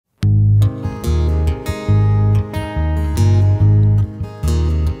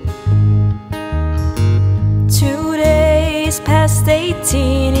just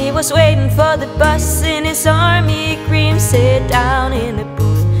 18. He was waiting for the bus in his army green. Sit down in a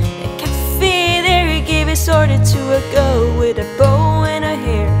booth, a cafe there. He gave his order to a girl with a bow in her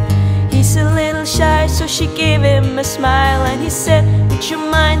hair. He's a little shy, so she gave him a smile, and he said, would you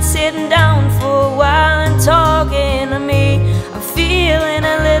mind sitting down for a while and talking to me? I'm feeling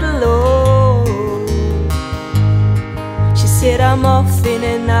a little low. She said, I'm off in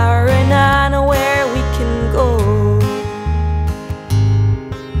an hour and I know where we can go.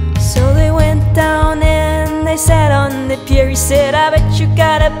 So they went down and they sat on the pier. He said, I bet you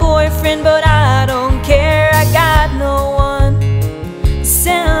got a boyfriend, but I don't care. I got no one to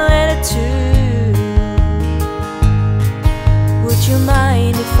send a letter to. Would you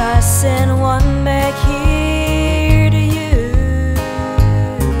mind if I send one back here to you?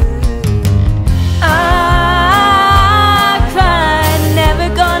 I cried, never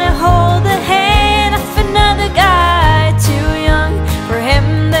gonna hold the hand of another guy too young for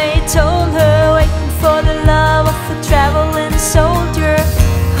him. They told her, waiting for the love of a traveling soldier.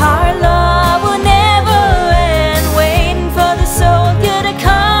 Our love will never end, waiting for the soldier to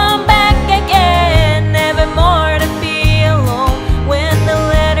come back again. Never more to be alone when the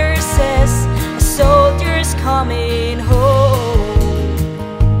letter says a soldier's coming home.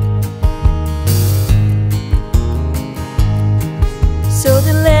 So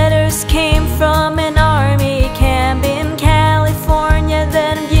the letters came from an army camp in California,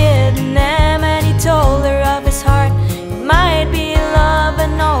 then Vietnam, and he told her of his heart. It might be love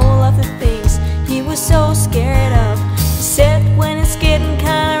and all of the things he was so scared of. He said, when it's getting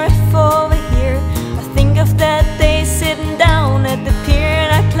kinda rough over here, I think of that day sitting down at the pier,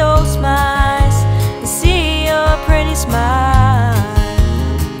 and I close my eyes and see your pretty smile.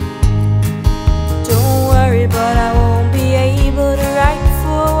 Don't worry, but I won't be able to write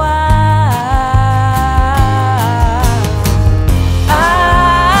for a while.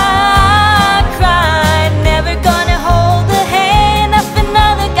 I cried, never gonna hold the hand of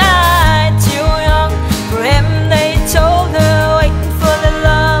another guy too young for him. They told her, waiting for the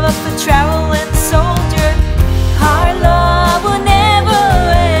love of a traveling soldier. Our love will never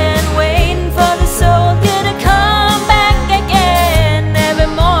end, waiting for the soldier to come back again. Never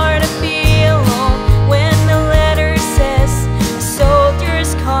more to be alone when the letter says a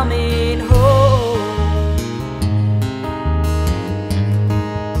soldier's coming home.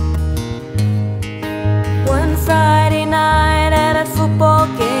 One Friday night at a football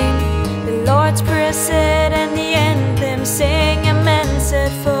game, the Lord's Prayer said and the anthem sang. A man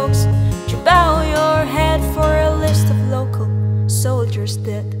said, folks, would you bow your head for a list of local soldiers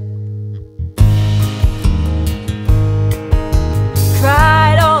dead?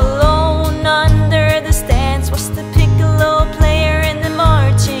 Cried all alone under the stands was the piccolo player in the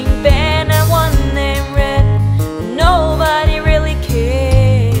marching band, and one name read, nobody really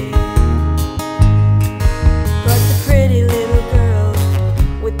cared but the pretty little girl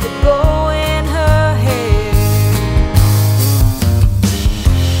with the bow in her hair.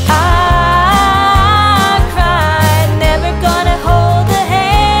 I cried, never gonna hold the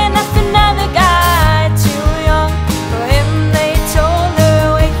hand of another guy too young for him. They told her,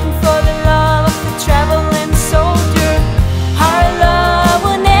 waiting for the love of a traveling soldier. Our love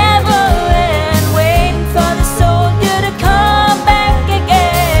will never end, waiting for the soldier to come back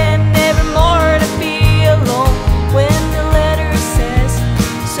again. Never more to be alone when the letter says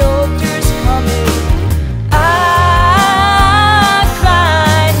soldier's coming. I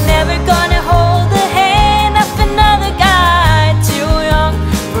cried, never gonna hold the hand of another guy too young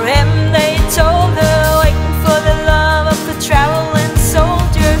for him. They told her, waiting for the love of a traveling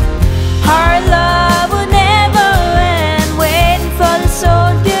soldier. Our love will never end, waiting for the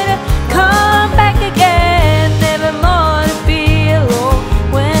soldier to come back again. Never more to be alone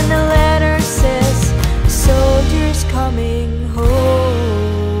when the letter says the soldier's coming home.